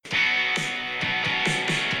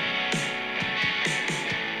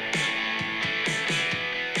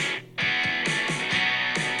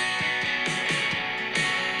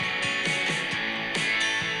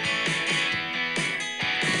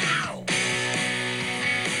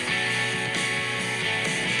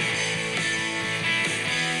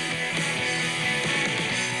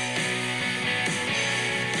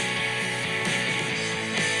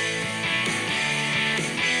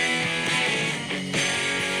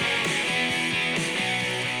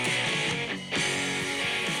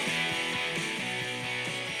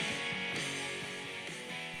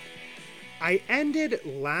I ended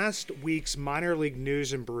last week's minor league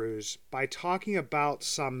news and brews by talking about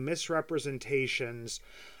some misrepresentations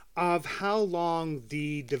of how long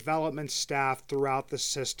the development staff throughout the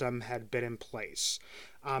system had been in place.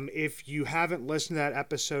 If you haven't listened to that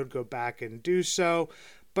episode, go back and do so.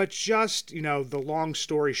 But just, the long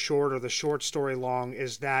story short, or the short story long,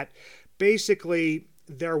 is that basically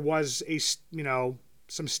there was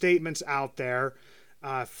some statements out there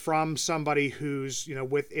from somebody who's,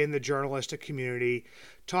 within the journalistic community,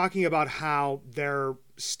 talking about how their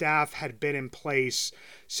staff had been in place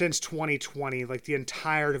since 2020, like the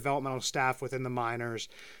entire developmental staff within the minors.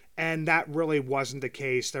 And that really wasn't the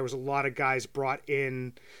case. There was a lot of guys brought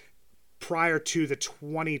in prior to the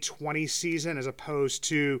 2020 season, as opposed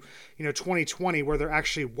to, 2020, where there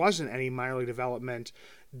actually wasn't any minor league development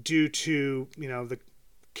due to, the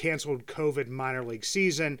canceled COVID minor league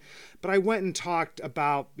season. But I went and talked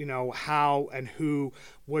about, how and who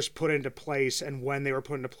was put into place and when they were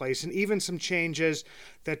put into place, and even some changes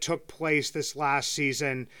that took place this last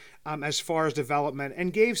season as far as development,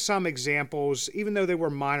 and gave some examples, even though they were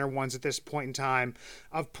minor ones at this point in time,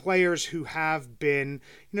 of players who have been,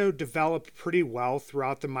 developed pretty well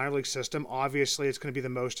throughout the minor league system. Obviously, it's going to be the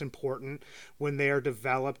most important when they are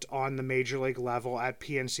developed on the major league level at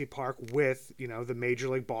PNC Park with, the Major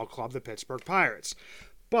League Ball Club, the Pittsburgh Pirates.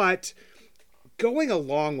 But going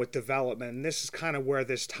along with development, and this is kind of where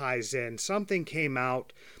this ties in, something came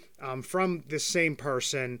out from this same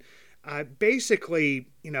person, basically,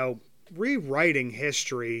 rewriting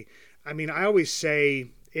history. I mean, I always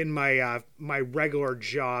say in my regular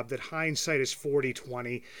job that hindsight is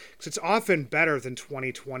 40/20, because it's often better than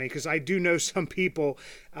 20/20, because I do know some people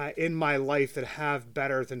in my life that have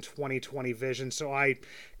better than 20/20 vision. So I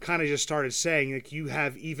kind of just started saying, like, you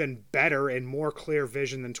have even better and more clear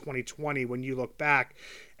vision than 20/20 when you look back,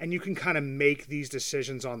 and you can kind of make these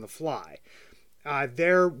decisions on the fly.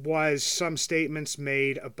 There was some statements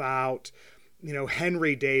made about,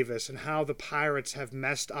 Henry Davis and how the Pirates have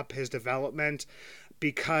messed up his development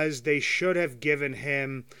because they should have given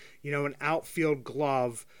him, an outfield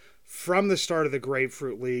glove from the start of the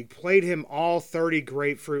Grapefruit League, played him all 30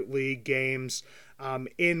 Grapefruit League games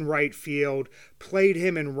in right field, played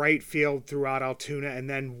him in right field throughout Altoona, and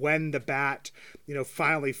then when the bat,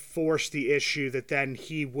 finally forced the issue, that then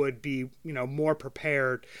he would be, more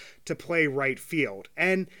prepared to play right field.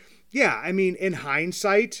 And yeah, I mean, in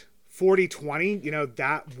hindsight, 40/20,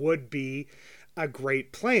 that would be a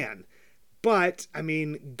great plan. But, I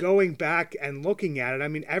mean, going back and looking at it, I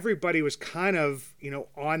mean, everybody was kind of,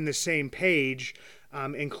 on the same page,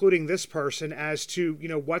 including this person, as to,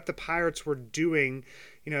 what the Pirates were doing,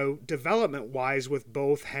 development-wise with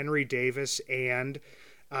both Henry Davis and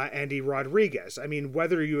Andy Rodriguez. I mean,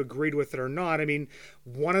 whether you agreed with it or not, I mean,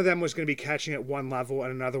 one of them was going to be catching at one level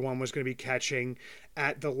and another one was going to be catching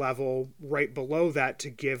at the level right below that to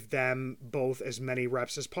give them both as many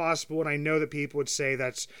reps as possible. And I know that people would say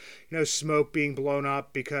that's, smoke being blown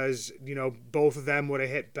up because, both of them would have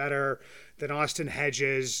hit better than Austin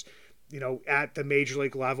Hedges, at the major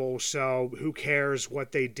league level. So who cares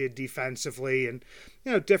what they did defensively and,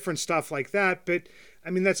 different stuff like that. But I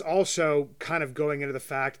mean, that's also kind of going into the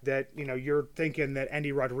fact that, you're thinking that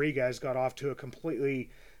Andy Rodriguez got off to a completely,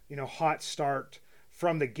 hot start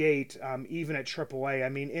from the gate, even at AAA. I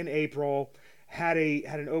mean, in April, had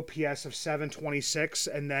an OPS of 726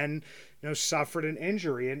 and then, suffered an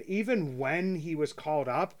injury. And even when he was called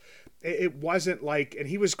up, it wasn't like, and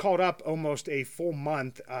he was called up almost a full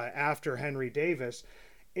month after Henry Davis.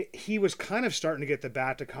 He was kind of starting to get the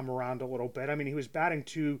bat to come around a little bit. I mean, he was batting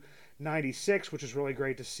 296, which is really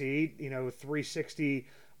great to see, 360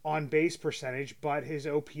 on base percentage, but his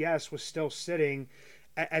OPS was still sitting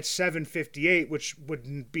at 758, which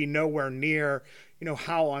would be nowhere near,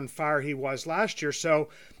 how on fire he was last year. So,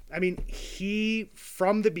 I mean, he,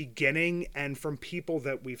 from the beginning, and from people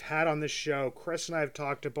that we've had on this show, Chris and I have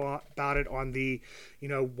talked about it on the,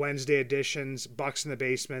 Wednesday editions, Bucks in the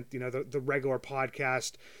Basement, the regular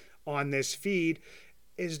podcast on this feed,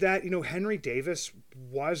 is that, Henry Davis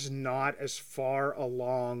was not as far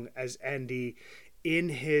along as Andy in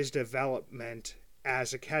his development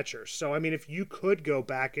as a catcher. So, I mean, if you could go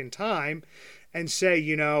back in time and say,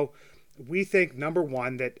 we think, number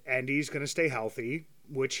one, that Andy's going to stay healthy,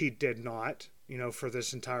 which he did not, for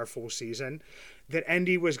this entire full season, that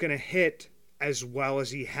Andy was going to hit as well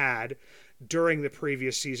as he had during the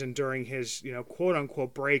previous season, during his, quote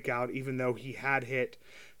unquote breakout, even though he had hit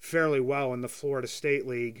fairly well in the Florida State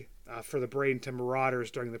League for the Bradenton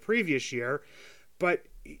Marauders during the previous year. But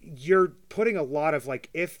you're putting a lot of like,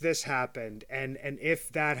 if this happened and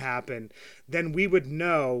if that happened, then we would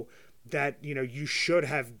know that, you should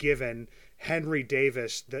have given Henry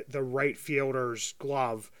Davis, the right fielder's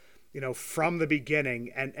glove, from the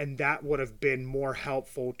beginning, and that would have been more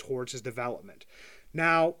helpful towards his development.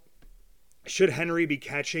 Now, should Henry be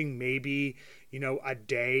catching maybe, a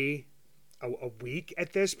day, a week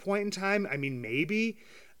at this point in time? I mean, maybe.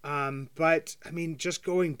 But I mean, just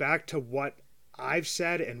going back to what I've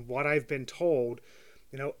said and what I've been told,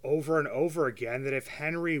 over and over again, that if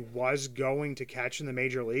Henry was going to catch in the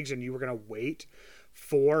major leagues and you were going to wait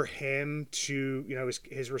for him to,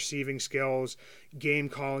 his receiving skills, game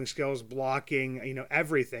calling skills, blocking,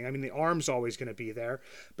 everything. I mean, the arm's always going to be there.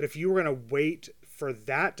 But if you were going to wait for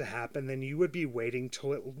that to happen, then you would be waiting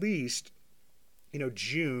till at least,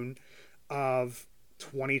 June of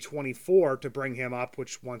 2024 to bring him up,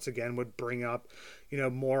 which once again would bring up,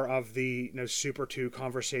 more of the, Super 2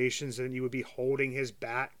 conversations, and you would be holding his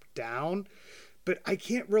bat down. But I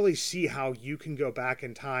can't really see how you can go back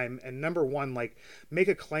in time and, number one, make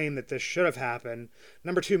a claim that this should have happened.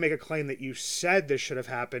 Number two, make a claim that you said this should have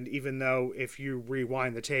happened, even though if you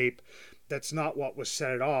rewind the tape, that's not what was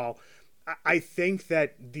said at all. I think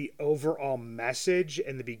that the overall message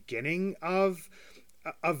in the beginning of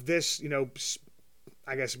this,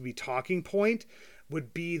 I guess would be talking point,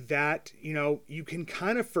 would be that, you can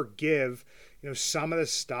kind of forgive some of the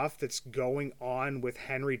stuff that's going on with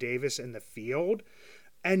Henry Davis in the field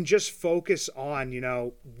and just focus on,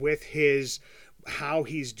 with how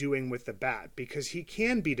he's doing with the bat, because he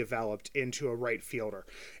can be developed into a right fielder.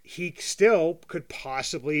 He still could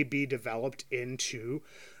possibly be developed into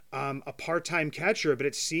a part-time catcher, but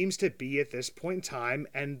it seems to be at this point in time,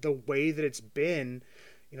 and the way that it's been,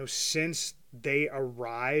 since they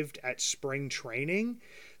arrived at spring training,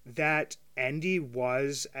 that Endy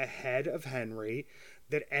was ahead of Henry,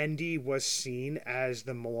 that Endy was seen as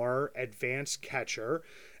the more advanced catcher.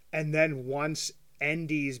 And then once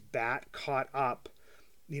Endy's bat caught up,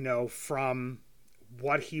 from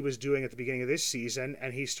what he was doing at the beginning of this season,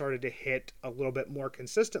 and he started to hit a little bit more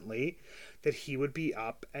consistently, that he would be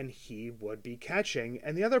up and he would be catching.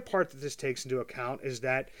 And the other part that this takes into account is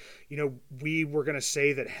that, we were going to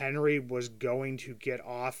say that Henry was going to get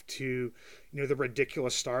off to, the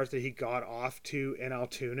ridiculous start that he got off to in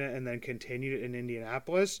Altoona and then continued in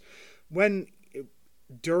Indianapolis, when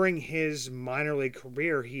during his minor league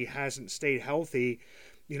career, he hasn't stayed healthy,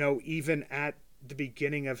 even at the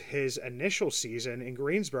beginning of his initial season in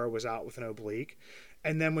Greensboro was out with an oblique,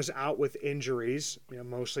 and then was out with injuries,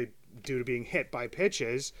 mostly due to being hit by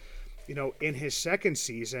pitches, in his second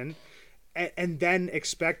season, and then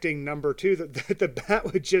expecting, number two, that the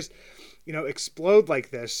bat would just, explode like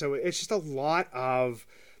this. So it's just a lot of,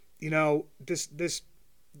 this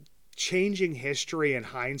changing history and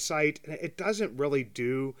hindsight. It doesn't really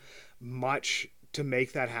do much to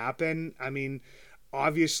make that happen. I mean,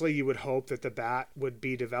 obviously, you would hope that the bat would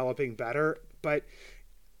be developing better, but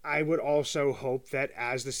I would also hope that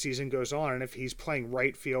as the season goes on, and if he's playing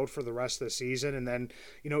right field for the rest of the season and then,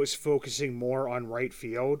 is focusing more on right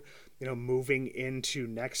field, moving into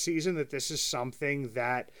next season, that this is something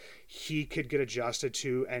that he could get adjusted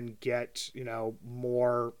to and get,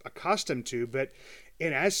 more accustomed to. But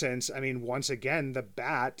in essence, I mean, once again, the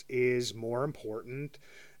bat is more important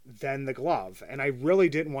than the glove. And I really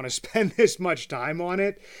didn't want to spend this much time on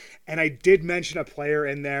it. And I did mention a player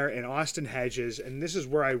in there, in Austin Hedges, and this is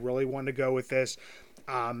where I really wanted to go with this.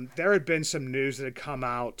 There had been some news that had come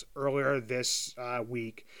out earlier this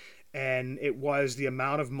week, and it was the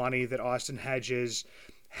amount of money that Austin Hedges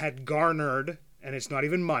had garnered, and it's not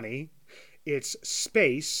even money, it's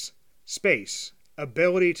space,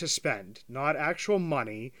 ability to spend, not actual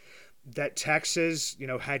money, that Texas,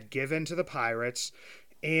 had given to the Pirates.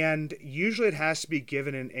 And usually it has to be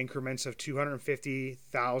given in increments of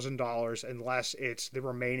 $250,000 unless it's their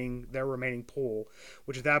remaining pool,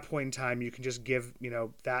 which at that point in time you can just give,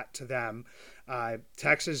 that to them.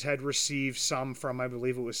 Texas had received some from, I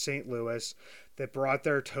believe it was St. Louis, that brought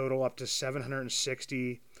their total up to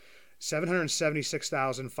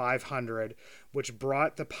 $776,500, which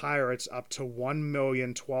brought the Pirates up to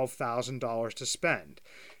 $1,012,000 to spend.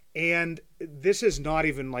 And this is not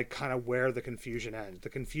even kind of where the confusion ends. The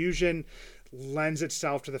confusion lends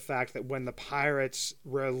itself to the fact that when the Pirates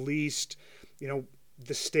released,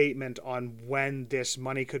 the statement on when this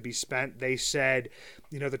money could be spent, they said,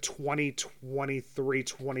 the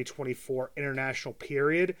 2023-2024 international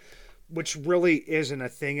period, which really isn't a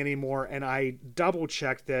thing anymore. And I double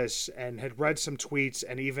checked this and had read some tweets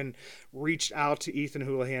and even reached out to Ethan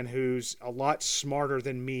Houlihan, who's a lot smarter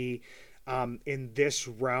than me in this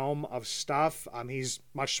realm of stuff. He's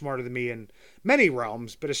much smarter than me in many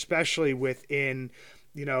realms, but especially within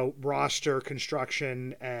roster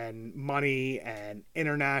construction and money and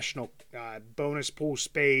international bonus pool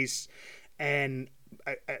space and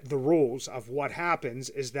the rules of what happens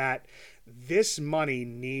is that this money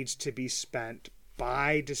needs to be spent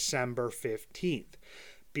by December 15th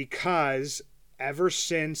because ever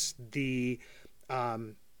since the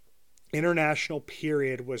international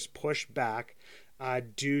period was pushed back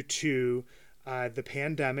due to the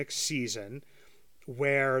pandemic season,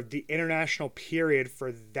 where the international period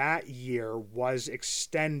for that year was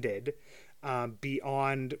extended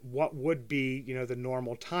beyond what would be, the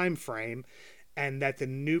normal time frame, and that the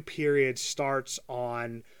new period starts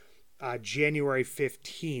on January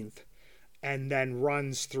 15th and then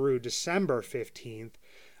runs through December 15th.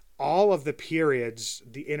 All of the periods,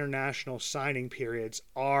 the international signing periods,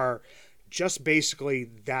 are just basically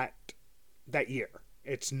that year.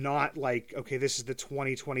 It's not like, okay, this is the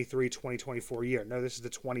 2023-2024 year. No, this is the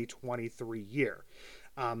 2023 year,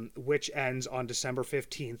 which ends on December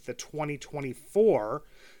 15th. The 2024,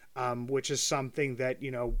 which is something that,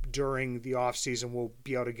 during the offseason we'll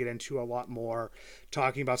be able to get into a lot more,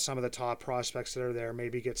 talking about some of the top prospects that are there,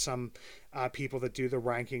 maybe get some people that do the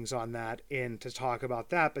rankings on that in to talk about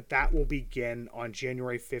that, but that will begin on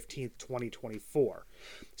January 15th, 2024.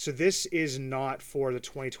 So this is not for the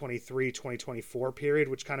 2023-2024 period,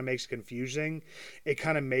 which kind of makes it confusing. It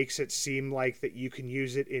kind of makes it seem like that you can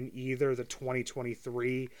use it in either the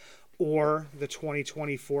 2023 or the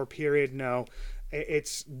 2024 period. No,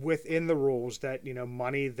 it's within the rules that,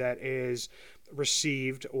 money that is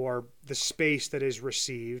received or the space that is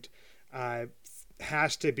received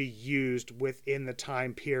has to be used within the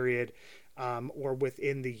time period or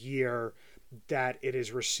within the year that it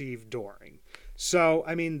is received during. So,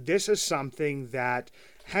 this is something that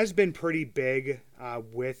has been pretty big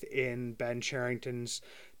within Ben Cherington's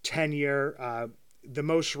tenure. The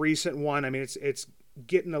most recent one, it's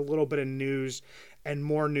getting a little bit of news and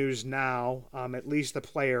more news now, at least the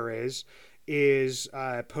player is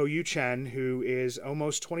Po-Yu Chen, who is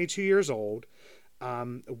almost 22 years old,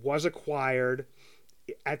 was acquired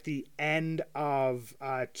at the end of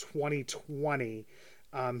 2020.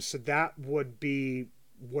 So that would be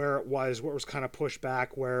where it was kind of pushed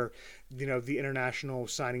back, where, the international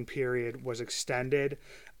signing period was extended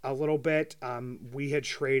a little bit. We had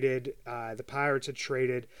traded, the Pirates had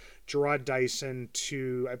traded Gerard Dyson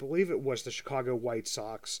to, I believe it was the Chicago White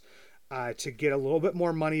Sox, to get a little bit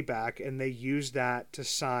more money back, and they used that to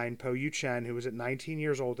sign Po-Yu Chen, who was at 19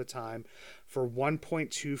 years old at the time, for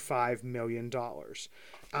 $1.25 million.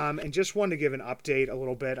 And just wanted to give an update a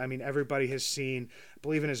little bit. Everybody has seen, I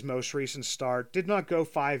believe in his most recent start, did not go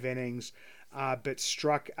 5 innings, but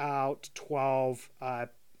struck out 12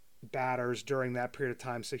 batters during that period of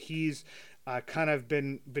time. So he's kind of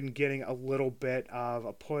been getting a little bit of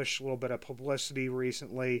a push, a little bit of publicity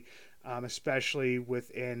recently, especially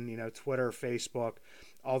within, Twitter, Facebook,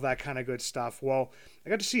 all that kind of good stuff. Well, I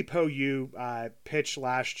got to see Po-Yu pitch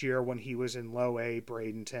last year when he was in low A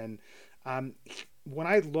Bradenton. When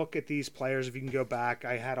I look at these players, if you can go back,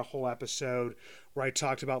 I had a whole episode where I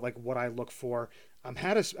talked about like what I look for.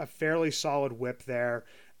 Had a fairly solid whip there.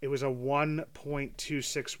 It was a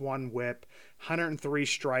 1.261 whip, 103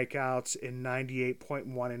 strikeouts in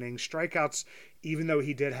 98.1 innings. Strikeouts, even though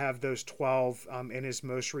he did have those 12 in his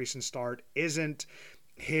most recent start, isn't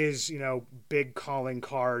his, big calling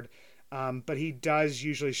card. But he does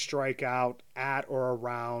usually strike out at or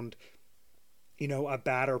around, a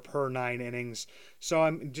batter per 9 innings. So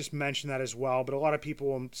I'm just mention that as well. But a lot of people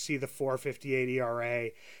will see the 4.58 ERA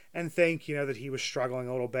and think, that he was struggling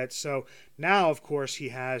a little bit. So now, of course, he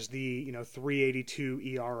has the, 3.82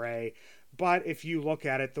 ERA. But if you look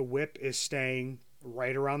at it, the whip is staying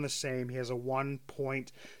right around the same. He has a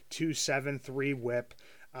 1.273 whip,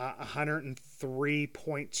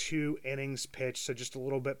 103.2 innings pitched, so just a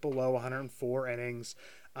little bit below 104 innings,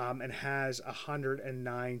 and has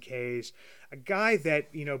 109 Ks. A guy that,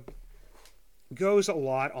 goes a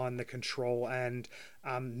lot on the control end,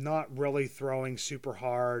 not really throwing super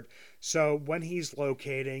hard. So when he's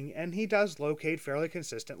locating, and he does locate fairly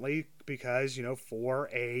consistently because, for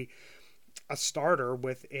a starter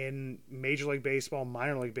within Major League Baseball,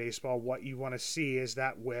 minor league baseball, what you want to see is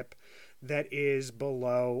that whip that is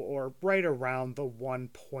below or right around the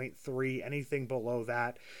 1.3. Anything below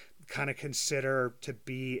that, kind of consider to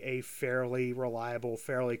be a fairly reliable,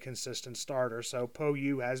 fairly consistent starter. So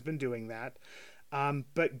Po-Yu has been doing that.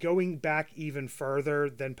 But going back even further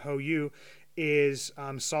than Po-Yu is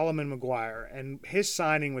Solomon McGuire, and his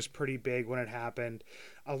signing was pretty big when it happened.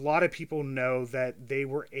 A lot of people know that they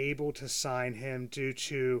were able to sign him due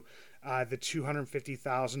to the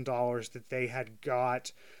 $250,000 that they had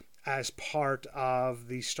got as part of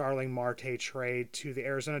the Starling Marte trade to the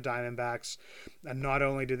Arizona Diamondbacks. And not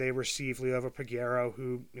only did they receive Liover Peguero,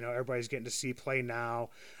 who everybody's getting to see play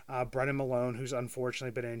now, Brennan Malone, who's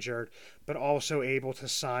unfortunately been injured, but also able to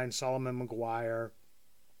sign Solomon McGuire.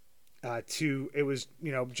 It was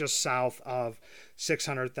just south of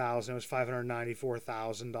 $600,000. It was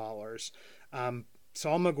 $594,000.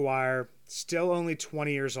 Saul McGuire, still only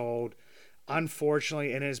 20 years old,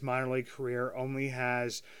 unfortunately in his minor league career only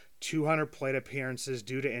has 200 plate appearances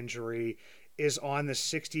due to injury, is on the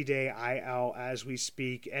 60-day IL as we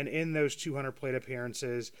speak, and in those 200 plate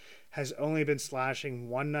appearances has only been slashing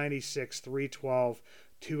 196, 312,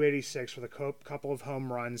 286 with a couple of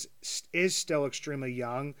home runs, is still extremely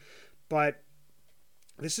young, but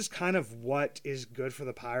this is kind of what is good for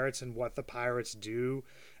the Pirates and what the Pirates do,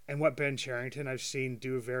 and what Ben Cherington I've seen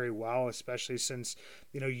do very well, especially since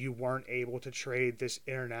you weren't able to trade this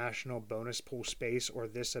international bonus pool space or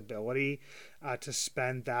this ability to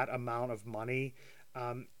spend that amount of money.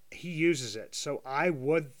 He uses it. So I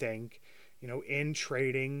would think, in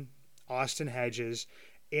trading Austin Hedges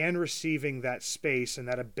and receiving that space and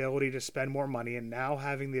that ability to spend more money, and now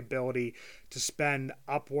having the ability to spend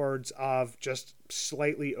upwards of just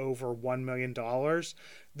slightly over $1 million,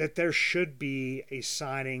 that there should be a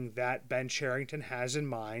signing that Ben Cherington has in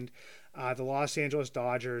mind. The Los Angeles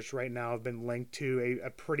Dodgers right now have been linked to a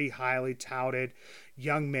pretty highly touted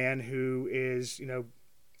young man who is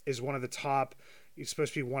one of the top. He's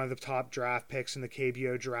supposed to be one of the top draft picks in the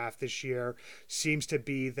KBO draft this year. Seems to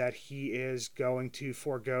be that he is going to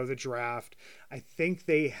forego the draft. I think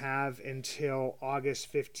they have until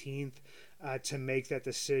August 15th to make that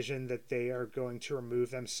decision, that they are going to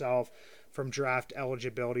remove themselves from draft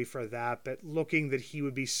eligibility for that. But looking that he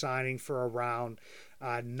would be signing for around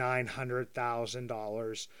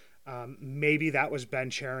 $900,000. Maybe that was Ben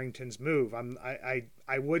Cherington's move.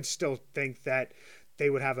 I would still think that they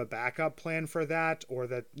would have a backup plan for that, or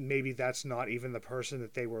that maybe that's not even the person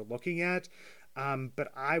that they were looking at.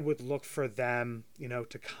 But I would look for them,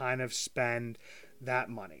 to kind of spend that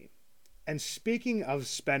money. And speaking of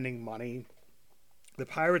spending money, the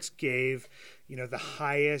Pirates gave, the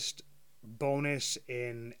highest bonus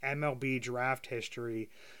in MLB draft history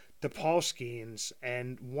to Paul Skeens,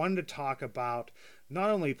 and wanted to talk about not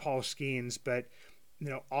only Paul Skeens, but,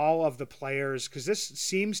 all of the players, because this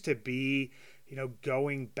seems to be,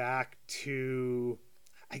 going back to,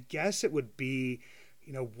 I guess it would be,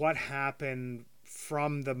 what happened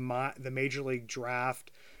from the Major League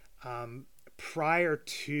draft prior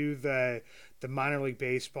to the minor league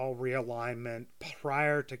baseball realignment,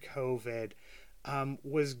 prior to COVID,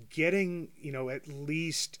 was getting, at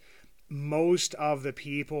least most of the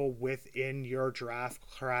people within your draft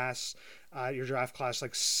class,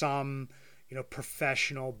 like some,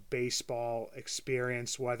 professional baseball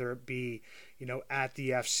experience, whether it be, at the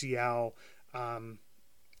FCL.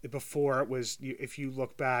 Before it was, if you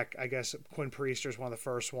look back, I guess Quinn Priester is one of the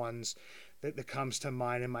first ones that comes to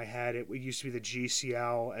mind in my head. It used to be the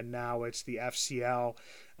GCL, and now it's the FCL.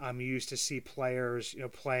 You used to see players,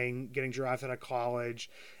 getting drafted out of college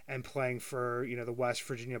and playing for, the West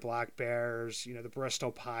Virginia Black Bears, the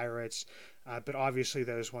Bristol Pirates. But obviously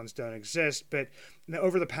those ones don't exist. But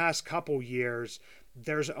over the past couple years,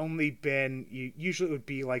 there's only been, usually it would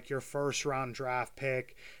be like your first round draft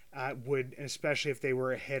pick would, especially if they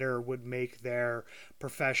were a hitter, would make their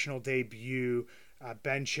professional debut.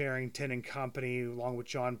 Ben Cherington and company, along with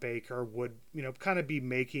John Baker, would, kind of be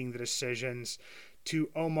making the decisions to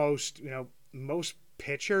almost, most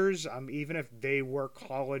pitchers, even if they were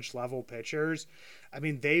college level pitchers,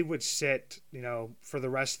 they would sit, for the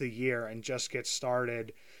rest of the year and just get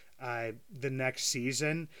started the next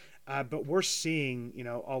season. But we're seeing,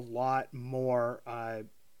 a lot more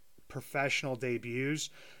professional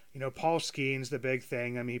debuts. Paul Skeens, the big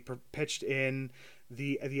thing. He pitched in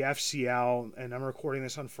the FCL, and I'm recording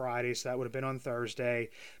this on Friday, so that would have been on Thursday.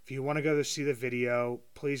 If you want to go to see the video,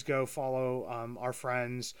 please go follow our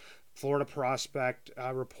friends, Florida Prospect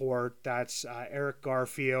Report. That's Eric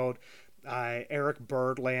Garfield, Eric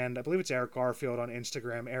Birdland. I believe it's Eric Garfield on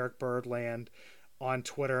Instagram, Eric Birdland on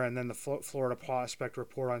Twitter, and then the Florida Prospect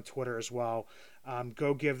Report on Twitter as well.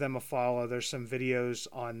 Go give them a follow. There's some videos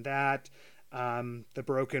on that. The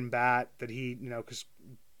broken bat that he, because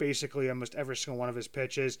basically almost every single one of his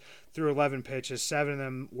pitches, through 11 pitches, 7 of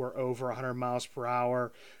them were over 100 miles per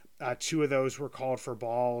hour. 2 of those were called for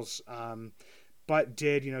balls, but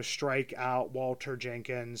did, strike out Walter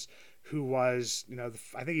Jenkins, who was,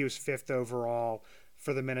 I think he was 5th overall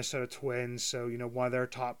for the Minnesota Twins. So, one of their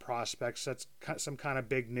top prospects. That's some kind of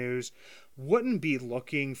big news. Wouldn't be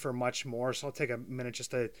looking for much more. So I'll take a minute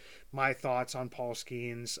just to my thoughts on Paul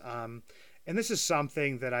Skeens. And this is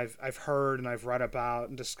something that I've heard and I've read about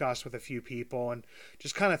and discussed with a few people, and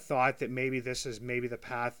just kind of thought that maybe this is maybe the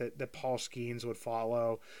path that Paul Skeens would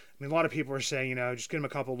follow. I mean, a lot of people are saying, just get him a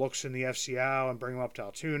couple looks in the FCL and bring him up to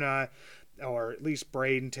Altoona, or at least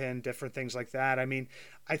Bradenton, different things like that. I mean,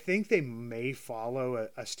 I think they may follow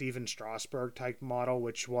a Steven Strasburg type model,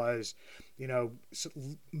 which was,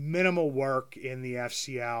 minimal work in the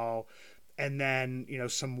FCL, and then,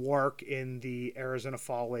 some work in the Arizona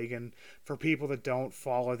Fall League. And for people that don't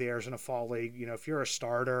follow the Arizona Fall League, if you're a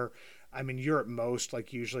starter, I mean, you're at most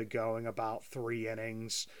like usually going about 3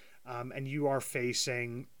 innings, and you are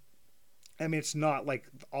facing, I mean, it's not like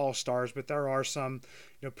all stars, but there are some,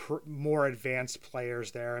 more advanced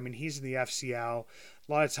players there. I mean, he's in the FCL.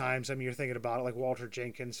 A lot of times, I mean, you're thinking about it like Walter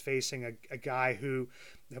Jenkins facing a guy who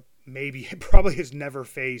maybe probably has never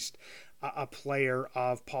faced a player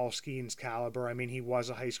of Paul Skeens' caliber. I mean, he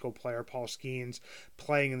was a high school player, Paul Skeens,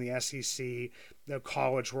 playing in the SEC, the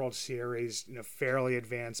College World Series, fairly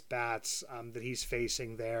advanced bats that he's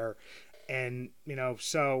facing there. And,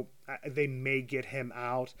 so they may get him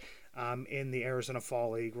out in the Arizona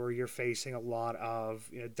Fall League, where you're facing a lot of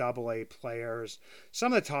AA players,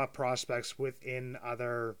 some of the top prospects within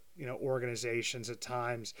other organizations at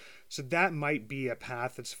times. So that might be a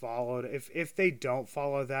path that's followed. If they don't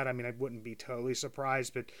follow that, I mean, I wouldn't be totally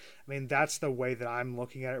surprised, but I mean, that's the way that I'm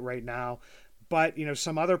looking at it right now. But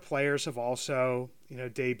some other players have also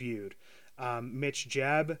debuted. Mitch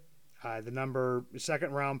Jebb, the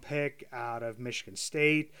second round pick out of Michigan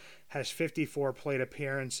State, has 54 plate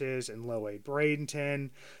appearances in low A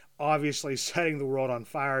Bradenton, obviously setting the world on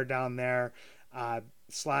fire down there,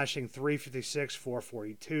 slashing 356,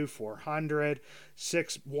 442, 400,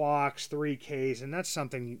 6 walks, 3 Ks, and that's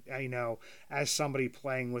something, as somebody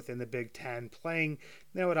playing within the Big Ten, playing,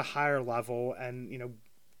 at a higher level, and,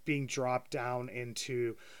 being dropped down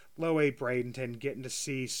into low A Bradenton, getting to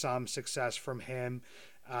see some success from him.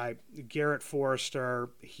 Garrett Forrester,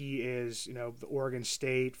 he is, the Oregon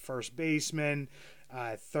State first baseman,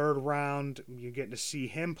 3rd round. You're getting to see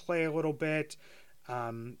him play a little bit.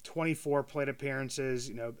 24 plate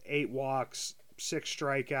appearances, 8 walks, 6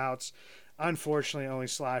 strikeouts. Unfortunately, only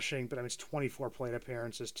slashing, but I mean, it's 24 plate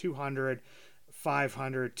appearances, 200,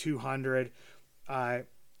 500, 200.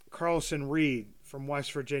 Carlson Reed from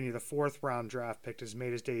West Virginia, the 4th round draft pick, has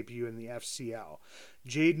made his debut in the FCL.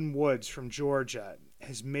 Jaden Woods from Georgia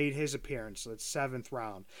has made his appearance, so that's 7th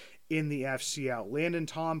round, in the FCL. Landon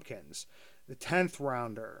Tompkins, the 10th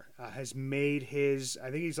rounder, has made his,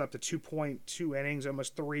 I think he's up to 2.2 innings,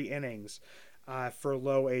 almost 3 innings for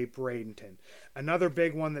low A Bradenton. Another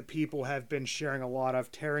big one that people have been sharing a lot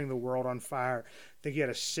of, tearing the world on fire. I think he had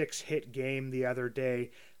a 6-hit game the other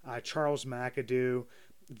day. Charles McAdoo,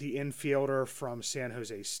 the infielder from San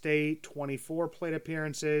Jose State, 24 plate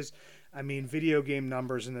appearances. I mean, video game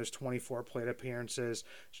numbers in those 24 plate appearances,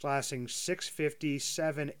 slashing 650,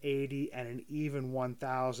 780, and an even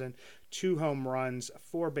 1,000. 2 home runs,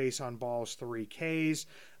 4 base on balls, 3 Ks.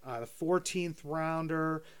 The 14th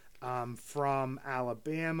rounder from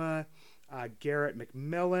Alabama, Garrett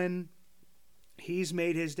McMillan. He's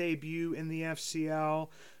made his debut in the FCL.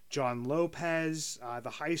 John Lopez, the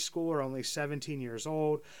high schooler, only 17 years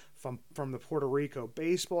old, from the Puerto Rico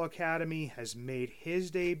Baseball Academy, has made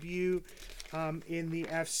his debut in the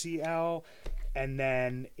FCL. And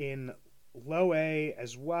then in low A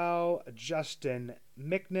as well, Justin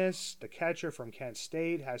Mickness, the catcher from Kent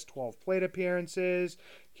State, has 12 plate appearances.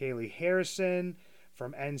 Kaylee Harrison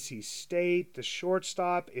from NC State, the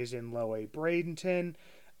shortstop, is in low A Bradenton.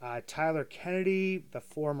 Tyler Kennedy, the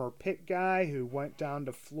former Pitt guy who went down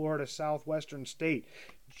to Florida Southwestern State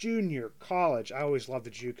Junior College. I always love the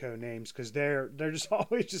JUCO names because they're just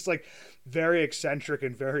always just like very eccentric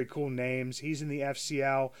and very cool names. He's in the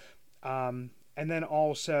FCL. And then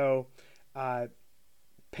also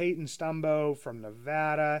Peyton Stumbo from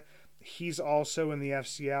Nevada. He's also in the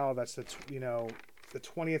FCL. That's the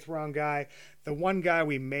 20th round guy. The one guy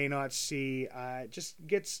we may not see just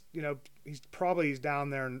gets, he's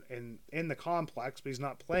down there in the complex, but he's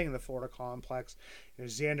not playing in the Florida complex.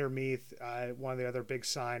 Xander Meath, one of the other big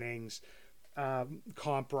signings,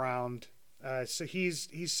 comp round. So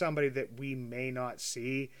he's somebody that we may not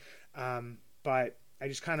see. But I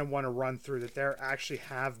just kind of want to run through that there actually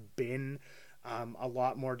have been a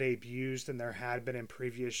lot more debuts than there had been in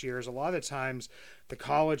previous years. A lot of the times, the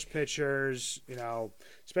college pitchers,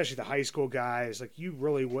 especially the high school guys, like you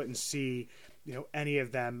really wouldn't see, any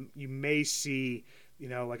of them. You may see,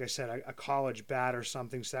 like I said, a college bat or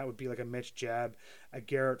something. So that would be like a Mitch Jebb, a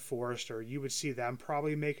Garrett Forrester. You would see them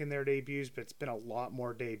probably making their debuts, but it's been a lot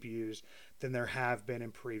more debuts than there have been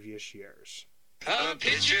in previous years. A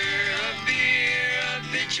pitcher of beer, a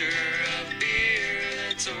pitcher of beer.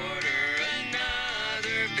 Let's order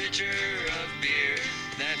another pitcher of beer.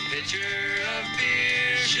 That pitcher of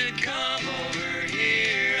beer should come over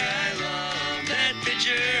here. I love that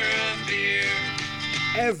pitcher of beer.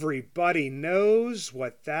 Everybody knows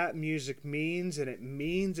what that music means, and it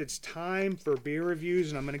means it's time for beer reviews.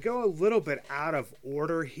 And I'm going to go a little bit out of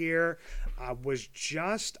order here. I was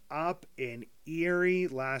just up in Erie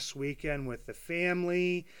last weekend with the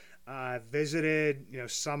family. Visited,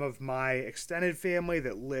 some of my extended family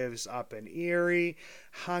that lives up in Erie.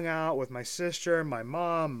 Hung out with my sister, my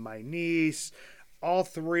mom, my niece, all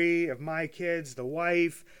three of my kids, the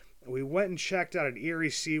wife. We went and checked out an Erie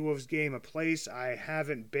Seawolves game, a place I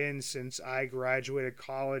haven't been since I graduated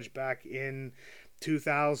college back in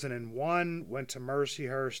 2001. Went to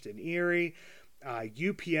Mercyhurst in Erie,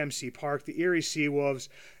 UPMC Park, the Erie Seawolves.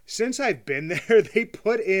 Since I've been there, they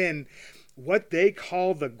put in what they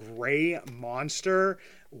call the Gray Monster,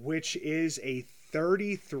 which is a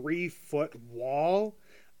 33-foot wall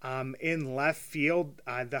in left field.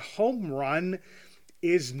 The home run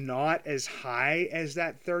is not as high as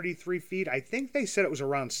that 33 feet. I think they said it was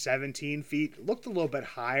around 17 feet. It looked a little bit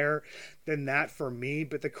higher than that for me.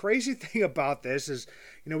 But the crazy thing about this is,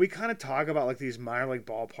 we kind of talk about like these minor league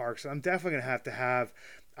ballparks. I'm definitely going to have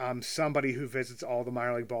somebody who visits all the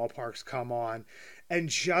minor league ballparks come on, and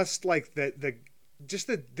just like the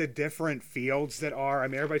different fields that are. I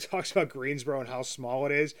mean, everybody talks about Greensboro and how small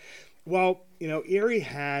it is. Well, Erie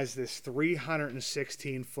has this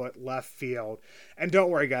 316-foot left field. And don't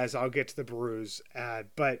worry, guys, I'll get to the Brews ad.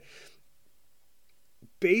 But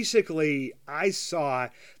basically, I saw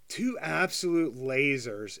two absolute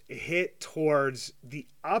lasers hit towards the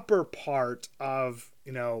upper part of,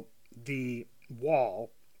 the wall,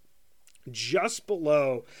 just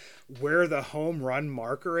below where the home run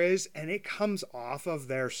marker is. And it comes off of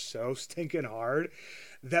there so stinking hard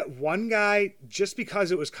that one guy, just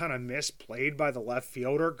because it was kind of misplayed by the left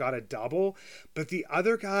fielder, got a double, but the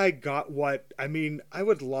other guy got what, I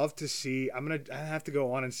would love to see. I have to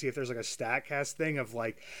go on and see if there's like a StatCast thing of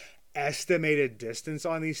like estimated distance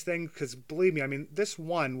on these things, because believe me, this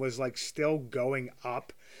one was like still going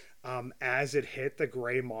up as it hit the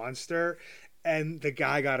Gray Monster, and the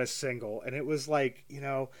guy got a single, and it was like,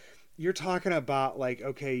 you're talking about like,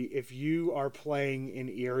 okay, if you are playing in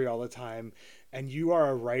Erie all the time and you are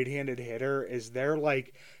a right-handed hitter, is there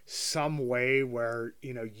like some way where,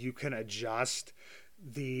 you can adjust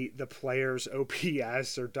the player's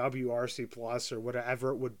OPS or WRC plus or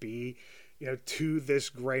whatever it would be, to this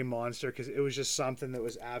Gray Monster? Because it was just something that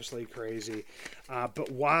was absolutely crazy. But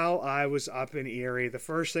while I was up in Erie, the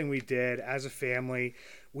first thing we did as a family,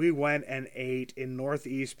 we went and ate in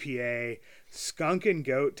Northeast PA, Skunk and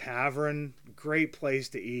Goat Tavern. Great place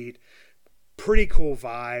to eat. Pretty cool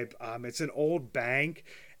vibe. It's an old bank,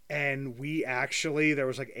 and there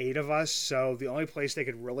was like 8 of us, so the only place they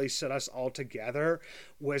could really sit us all together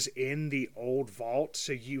was in the old vault.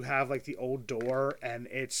 So you have like the old door, and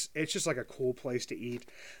it's just like a cool place to eat.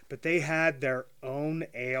 But they had their own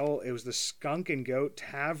ale. It was the Skunk and Goat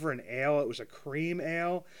Tavern Ale. It was a cream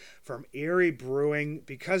ale from Erie Brewing.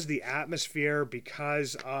 Because of the atmosphere,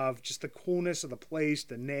 because of just the coolness of the place,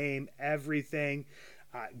 the name, everything.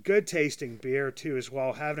 Good tasting beer too as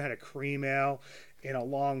well. Haven't had a cream ale in a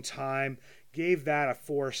long time. Gave that a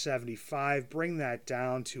 4.75. Bring that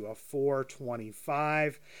down to a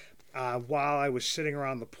 4.25. While I was sitting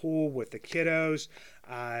around the pool with the kiddos,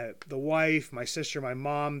 the wife, my sister, my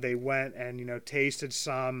mom, they went and tasted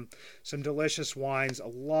some delicious wines. A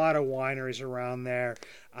lot of wineries around there,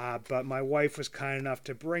 but my wife was kind enough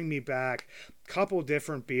to bring me back a couple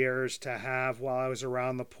different beers to have while I was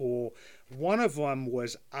around the pool. One of them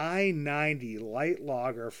was I-90 Light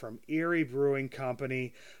Lager from Erie Brewing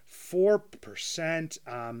Company,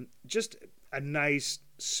 4%. Just a nice,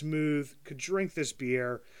 smooth, could drink this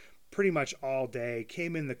beer pretty much all day.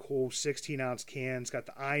 Came in the cool 16-ounce cans. Got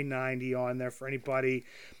the I-90 on there for anybody,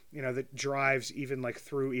 that drives even like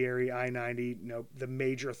through Erie, I-90, the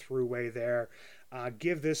major throughway there.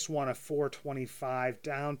 Give this one a 4.25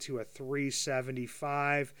 down to a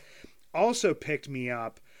 3.75. Also picked me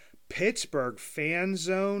up Pittsburgh Fan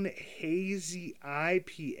Zone Hazy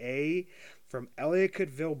IPA from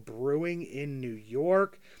Ellicottville Brewing in New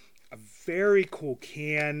York. A very cool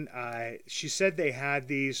can. She said they had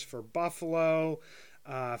these for Buffalo,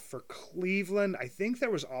 For Cleveland, I think there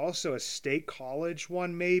was also a State College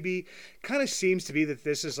one, maybe. Kind of seems to be that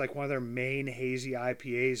this is like one of their main hazy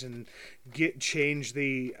IPAs, and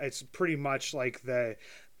it's pretty much like the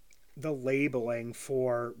labeling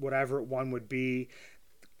for whatever one would be.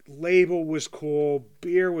 Label was cool,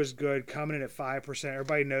 beer was good, coming in at 5%.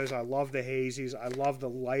 Everybody knows I love the hazies, I love the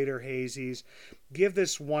lighter hazies. Give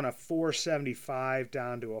this one a 475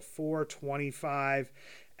 down to a 425.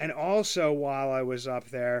 And also, while I was up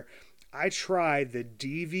there, I tried the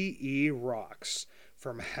DVE Rocks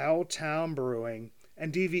from Helltown Brewing.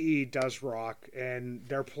 And DVE does rock, and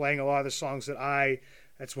they're playing a lot of the songs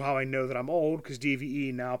that's how I know that I'm old, because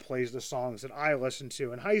DVE now plays the songs that I listened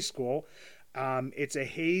to in high school. It's a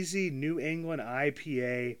hazy New England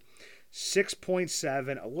IPA,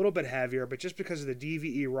 6.7, a little bit heavier, but just because of the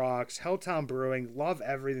DVE Rocks, Helltown Brewing, love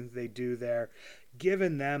everything that they do there.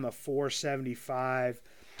 Giving them a 475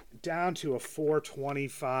 down to a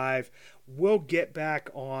 425. We'll get back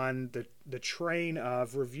on the train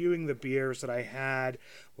of reviewing the beers that I had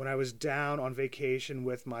when I was down on vacation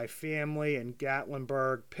with my family in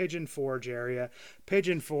Gatlinburg, Pigeon Forge area.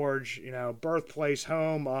 Pigeon Forge, birthplace,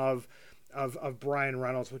 home of Brian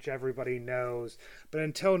Reynolds, which everybody knows. But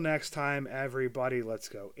until next time, everybody, let's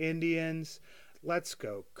go Indians. Let's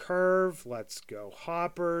go Curve. Let's go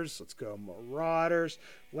Hoppers. Let's go Marauders.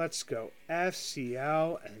 Let's go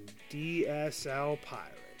FCL and DSL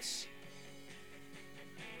Pirates.